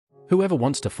Whoever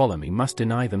wants to follow me must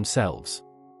deny themselves.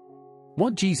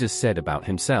 What Jesus said about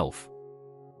himself.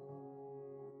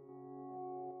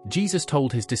 Jesus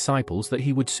told his disciples that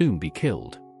he would soon be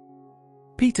killed.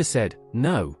 Peter said,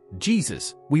 "No,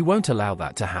 Jesus, we won't allow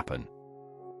that to happen."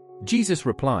 Jesus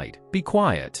replied, "Be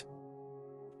quiet.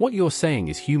 What you're saying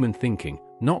is human thinking,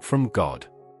 not from God.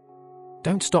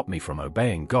 Don't stop me from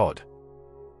obeying God."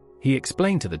 He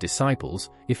explained to the disciples,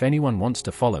 "If anyone wants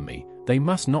to follow me, they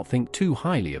must not think too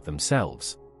highly of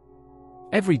themselves.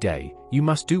 Every day, you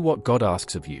must do what God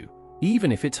asks of you,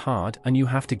 even if it's hard and you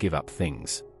have to give up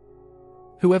things.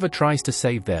 Whoever tries to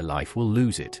save their life will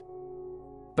lose it.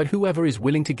 But whoever is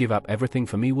willing to give up everything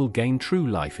for me will gain true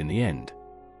life in the end.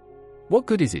 What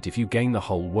good is it if you gain the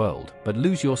whole world, but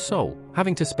lose your soul,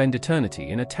 having to spend eternity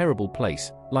in a terrible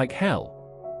place, like hell?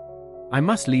 I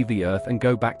must leave the earth and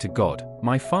go back to God,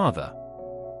 my Father.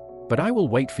 But I will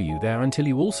wait for you there until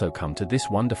you also come to this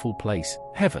wonderful place,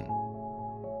 heaven."